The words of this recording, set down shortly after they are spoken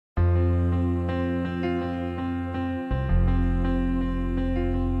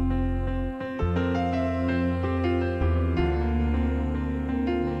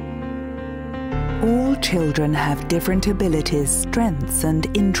children have different abilities, strengths and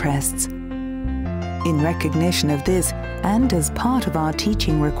interests. In recognition of this, and as part of our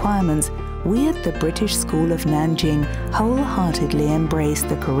teaching requirements, we at the British School of Nanjing wholeheartedly embrace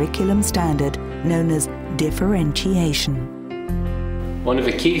the curriculum standard known as differentiation. One of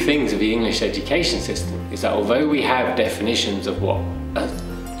the key things of the English education system is that although we have definitions of what a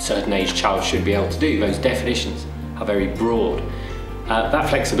certain age child should be able to do, those definitions are very broad. That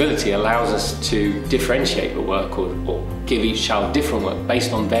flexibility allows us to differentiate the work or give each child different work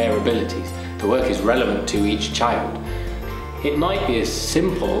based on their abilities. The work is relevant to each child. It might be as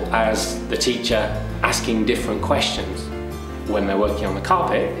simple as the teacher asking different questions when they're working on the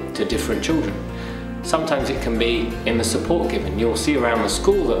carpet to different children. Sometimes it can be in the support given. You'll see around the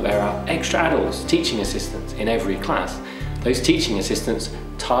school that there are extra adults, teaching assistants in every class. Those teaching assistants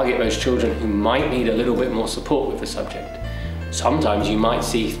target those children who might need a little bit more support with the subject. Sometimes you might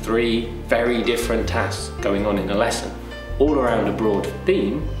see 3 very different tasks going on in a lesson, all around a broad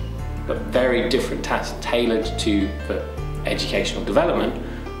theme, but very different tasks tailored to the educational development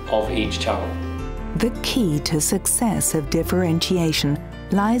of each child. The key to success of differentiation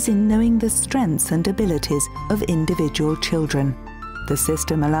lies in knowing the strengths and abilities of individual children. The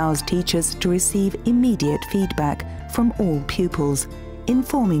system allows teachers to receive immediate feedback from all pupils,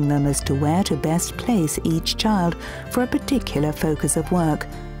 informing them as to where to best place each child for a particular focus of work,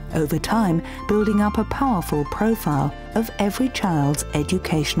 over time building up a powerful profile of every child's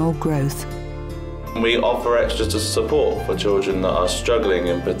educational growth. We offer extra support for children that are struggling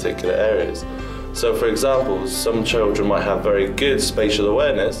in particular areas. So for example, some children might have very good spatial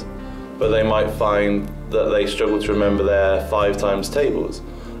awareness, but they might find that they struggle to remember their 5 times tables,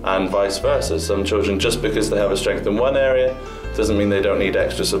 and vice versa. Some children, just because they have a strength in one area, doesn't mean they don't need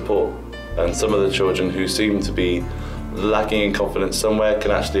extra support. And some of the children who seem to be lacking in confidence somewhere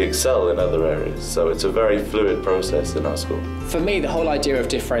can actually excel in other areas. So it's a very fluid process in our school. For me, the whole idea of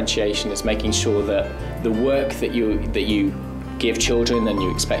differentiation is making sure that the work that you give children and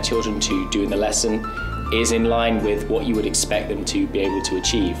you expect children to do in the lesson is in line with what you would expect them to be able to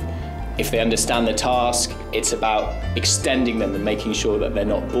achieve. If they understand the task, it's about extending them and making sure that they're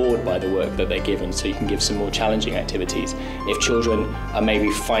not bored by the work that they're given, so you can give some more challenging activities. If children are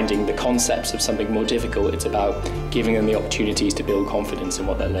maybe finding the concepts of something more difficult, it's about giving them the opportunities to build confidence in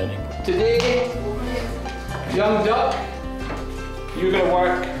what they're learning. Today, young duck, you're going to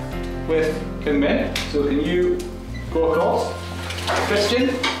work with Min. So can you go across? Christian,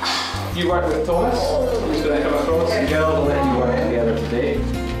 you work with Thomas, who's going to come across, and girls will let you work together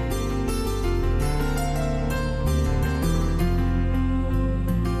today.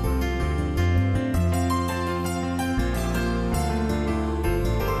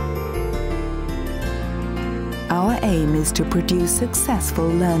 Our aim is to produce successful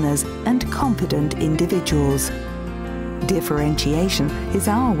learners and competent individuals. Differentiation is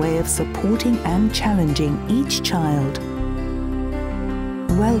our way of supporting and challenging each child.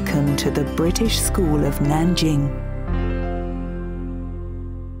 Welcome to the British School of Nanjing.